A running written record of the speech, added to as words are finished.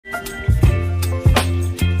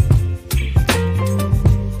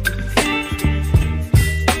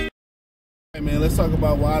let's talk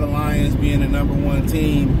about why the Lions being the #1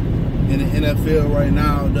 team in the NFL right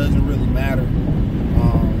now doesn't really matter.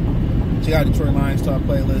 Check out Detroit Lions Talk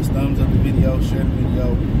playlist, thumbs up the video, share the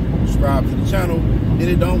video, subscribe to the channel, and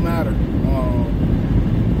it don't matter.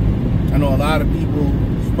 I know a lot of people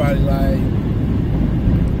is probably like,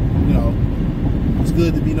 you know, it's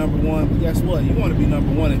good to be #1, but guess what? You want to be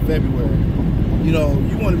 #1 in February. You know,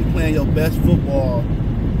 you want to be playing your best football,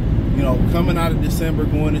 you know, coming out of December,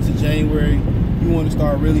 going into January. You want to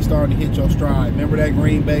start really starting to hit your stride. Remember that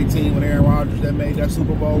Green Bay team with Aaron Rodgers that made that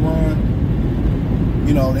Super Bowl run?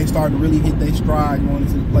 You know, they started to really hit their stride going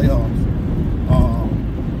into the playoffs.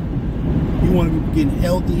 You want to be getting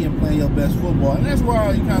healthy and playing your best football. And that's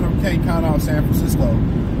why you kind of can't count out San Francisco.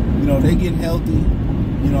 You know, they getting healthy.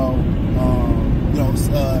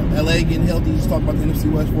 LA getting healthy. Just talk about the NFC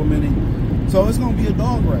West for a minute. So it's going to be a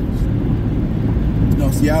dog race. You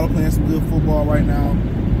know, Seattle playing some good football right now.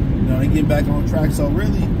 You know, they getting back on track. So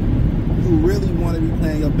really, you really want to be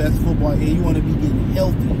playing your best football, and you want to be getting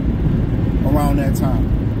healthy around that time.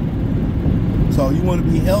 So you want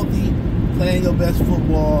to be healthy, playing your best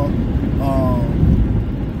football,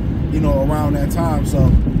 you know, around that time.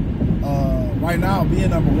 So right now,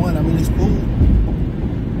 being #1, I mean, it's cool.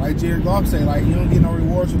 Like Jared Goff say, like, you don't get no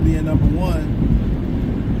rewards for being #1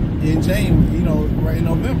 in January, you know, right in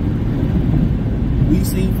November. We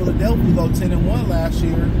seen Philadelphia go 10-1 last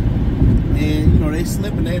year, and, you know, they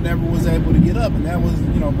slipped and they never was able to get up. And that was,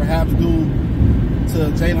 you know, perhaps due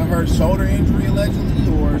to Jalen Hurts' shoulder injury, allegedly,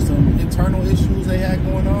 or some internal issues they had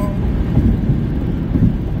going on.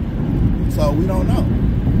 So we don't know.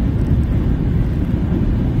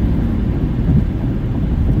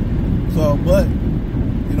 So, but,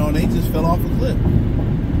 you know, they just fell off a cliff.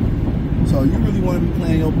 So you really want to be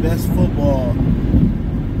playing your best football,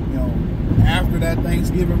 you know, after that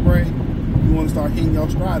Thanksgiving break. You want to start hitting your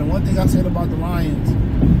stride. And one thing I said about the Lions,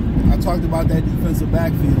 I talked about that defensive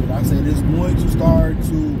backfield. I said it's going to start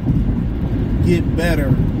to get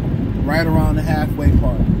better right around the halfway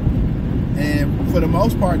part. And for the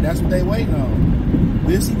most part, that's what they waiting on.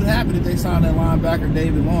 We'll see what happens if they sign that linebacker,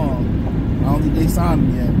 David Long. I don't think they signed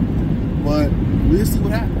him yet. But we'll see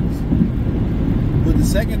what happens. But the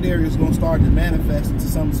secondary is going to start to manifest into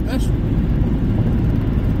something special.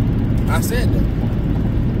 I said that.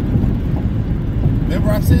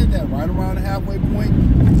 Remember I said that, right around the halfway point,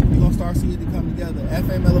 you're going to start seeing it come together.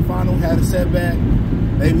 F.A. Melifano had a setback.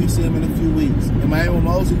 Maybe we see him in a few weeks. Emmanuel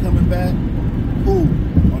Mosley coming back. Cool.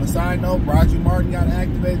 On a side note, Roger Martin got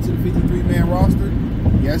activated to the 53-man roster.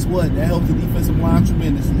 Guess what? That helps the defensive line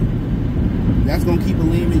tremendously. That's going to keep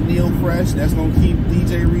Aleem McNeil fresh. That's going to keep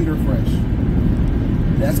DJ Reader fresh.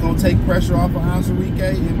 That's going to take pressure off of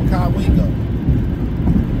Ansarike and Makai Wingo.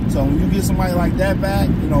 So when you get somebody like that back,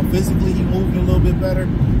 you know, physically he moving a little bit better.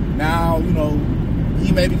 Now, you know,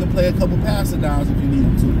 he maybe can play a couple passing downs if you need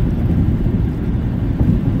him to.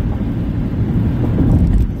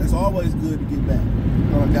 That's always good to get back.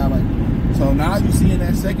 You know, a guy like that. So now you see in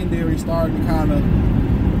that secondary starting to kind of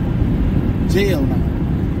jail now.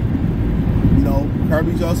 You know,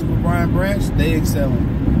 Kirby Joseph and Brian Branch, they excelling.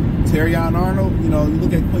 Terrion Arnold, you know, you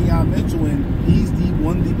look at Quinyon Mitchell, and he's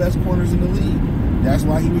one of the best corners in the league. That's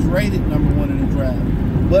why he was rated #1 in the draft.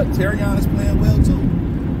 But Terrion is playing well too.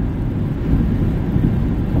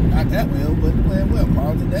 Not that well, but playing well.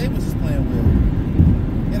 Carlton Davis is playing well.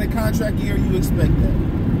 In a contract year, you expect that.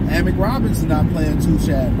 Amick Robinson not playing too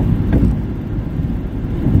shabby.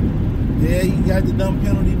 Yeah, he got the dumb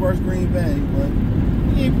penalty versus Green Bay, but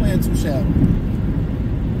he ain't playing too shabby.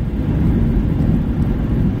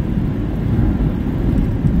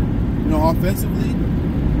 You know, offensively,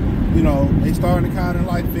 you know, they starting to kind of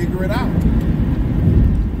like figure it out.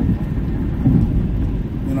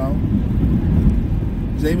 You know,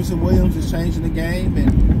 Jameson Williams is changing the game,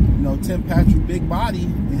 and, you know, Tim Patrick, big body,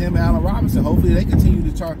 and him and Allen Robinson, hopefully they continue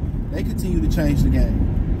to change the game.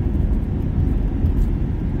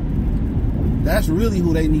 That's really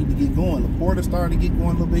who they need to get going. Laporta started to get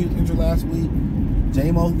going a little bit. He was injured last week.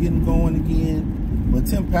 J-Mo's getting going again. But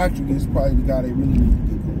Tim Patrick is probably the guy they really need to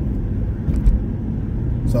get going.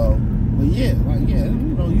 So, but yeah, like, yeah,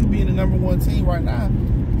 you know, you being the #1 team right now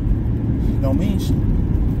don't mean shit.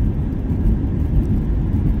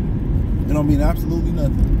 It don't mean absolutely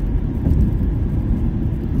nothing.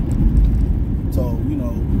 So, you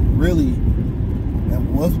know, really,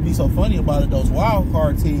 and what would be so funny about it, those wild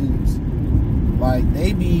card teams, like,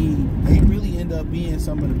 they really end up being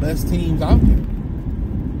some of the best teams out there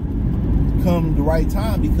come the right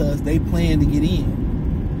time, because they plan to get in.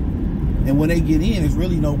 And when they get in, there's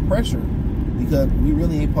really no pressure, because we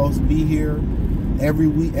really ain't supposed to be here. every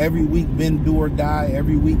week been do or die,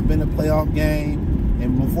 every week been a playoff game,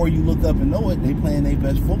 and before you look up and know it, they playing their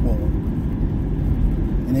best football.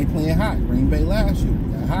 And they playing hot. Green Bay last year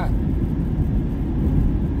got hot.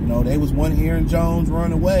 You know, they was one Aaron Jones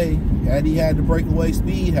run away. Had he had the breakaway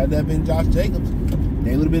speed, had that been Josh Jacobs,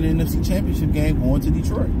 they would have been in the NFC Championship game going to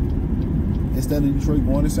Detroit. Instead of Detroit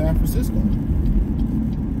going to San Francisco.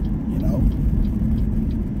 You know?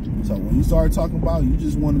 So when you start talking about you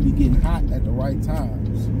just want to be getting hot at the right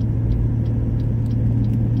times.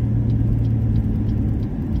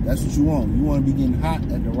 That's what you want. You want to be getting hot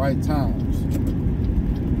at the right times.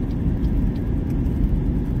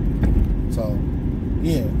 So,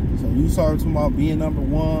 yeah. So you start talking about being number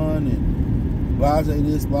one and blase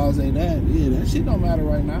this, blase that. Yeah, that shit don't matter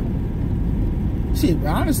right now. Shit,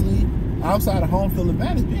 honestly, outside of home field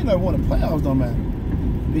advantage, being number one in the playoffs don't matter.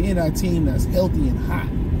 Being that team that's healthy and hot.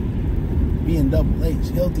 Being Double H,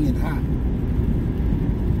 healthy and hot.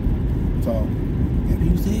 So, and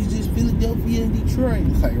people say it's just Philadelphia and Detroit.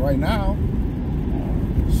 It's like right now,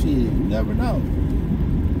 shit, you never know.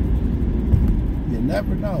 You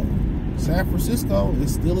never know. San Francisco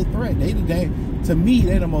is still a threat. To me,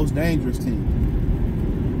 they the most dangerous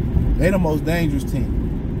team. They the most dangerous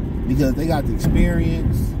team because they got the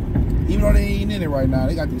experience. Even though they ain't in it right now,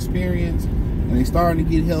 they got the experience and they starting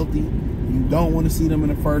to get healthy. You don't want to see them in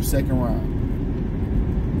the first, second round.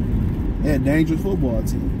 They're a dangerous football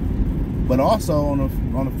team. But also on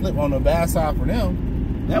the bad side for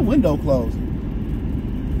them, that window closing.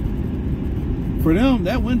 For them,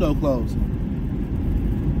 that window closing.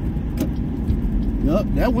 Yup,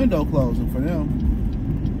 that window closing for them.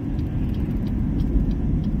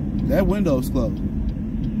 That window's closing.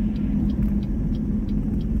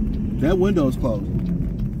 That window's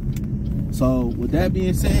closing. So with that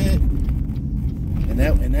being said, and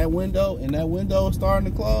that window is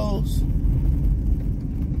starting to close,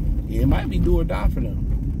 yeah, it might be do or die for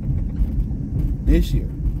them this year.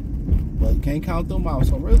 But you can't count them out.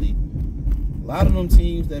 So really, a lot of them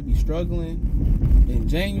teams that be struggling in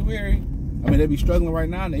January, I mean they be struggling right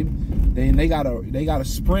now, and they gotta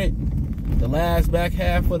sprint the last back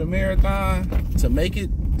half of the marathon to make it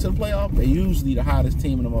to the playoff. They usually the hottest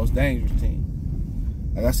team and the most dangerous team.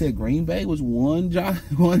 Like I said, Green Bay was one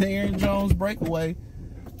Aaron Jones breakaway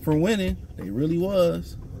from winning. They really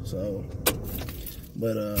was. So,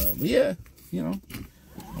 but yeah, you know,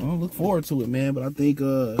 I don't look forward to it, man. But I think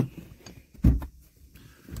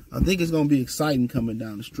it's gonna be exciting coming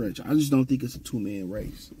down the stretch. I just don't think it's a two-man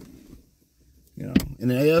race. You know, in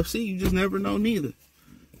the AFC, you just never know neither.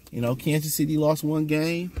 You know, Kansas City lost one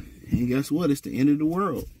game, and guess what? It's the end of the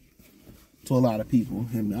world to a lot of people.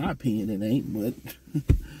 In my opinion, it ain't, but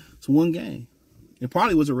it's one game. It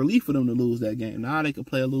probably was a relief for them to lose that game. Now they can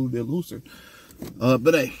play a little bit looser.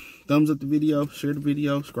 But hey, thumbs up the video, share the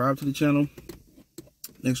video, subscribe to the channel.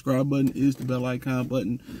 Next subscribe button is the bell icon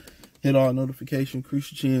button. Hit all notifications,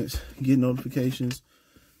 increase your chance, get notifications.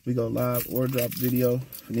 We go live or drop video.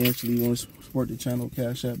 Financially, you want to support the channel,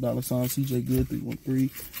 Cash App, $sign CJ Good 313.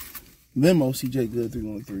 Venmo CJ Good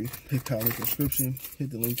 313. PayPal link description. Hit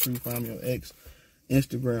the link tree, find me on X,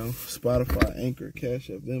 Instagram, Spotify, Anchor, Cash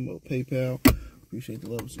App, Venmo, PayPal. Appreciate the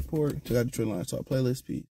love and support. Check out the Trend Line Talk playlist. Peace.